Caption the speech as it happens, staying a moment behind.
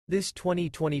This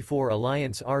 2024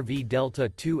 Alliance RV Delta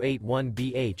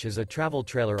 281BH is a travel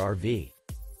trailer RV.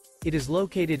 It is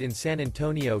located in San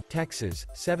Antonio, Texas,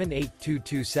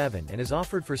 78227 and is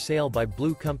offered for sale by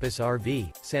Blue Compass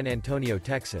RV, San Antonio,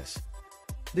 Texas.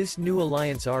 This new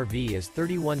Alliance RV is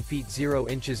 31 feet 0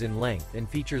 inches in length and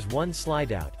features 1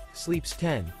 slide-out, sleeps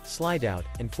 10, slide-out,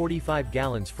 and 45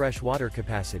 gallons fresh water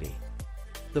capacity.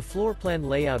 The floor plan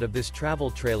layout of this travel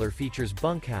trailer features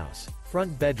bunkhouse,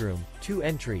 front bedroom, 2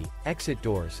 entry, exit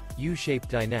doors, U-shaped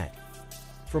dinette.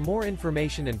 For more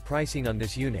information and pricing on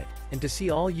this unit, and to see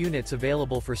all units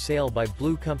available for sale by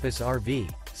Blue Compass RV,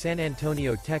 San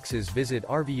Antonio, Texas, visit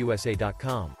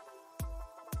RVUSA.com.